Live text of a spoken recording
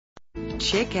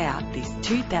Check out this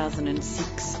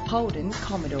 2006 Holden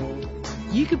Commodore.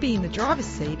 You could be in the driver's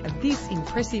seat of this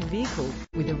impressive vehicle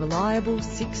with a reliable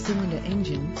 6-cylinder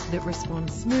engine that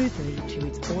responds smoothly to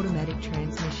its automatic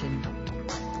transmission.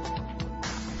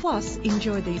 Plus,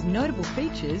 enjoy these notable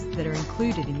features that are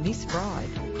included in this ride: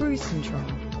 cruise control,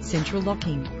 central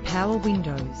locking, power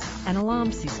windows, an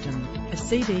alarm system, a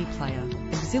CD player,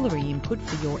 auxiliary input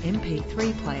for your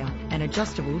MP3 player, an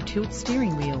adjustable tilt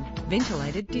steering wheel,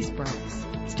 ventilated disc brakes,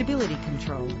 stability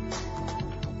control.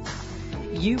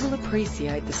 You will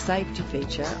appreciate the safety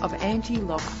feature of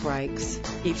anti-lock brakes.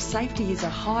 If safety is a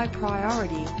high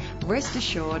priority, rest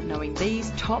assured knowing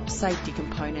these top safety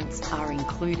components are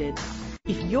included.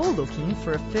 If you're looking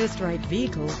for a first-rate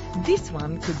vehicle, this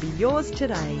one could be yours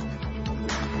today.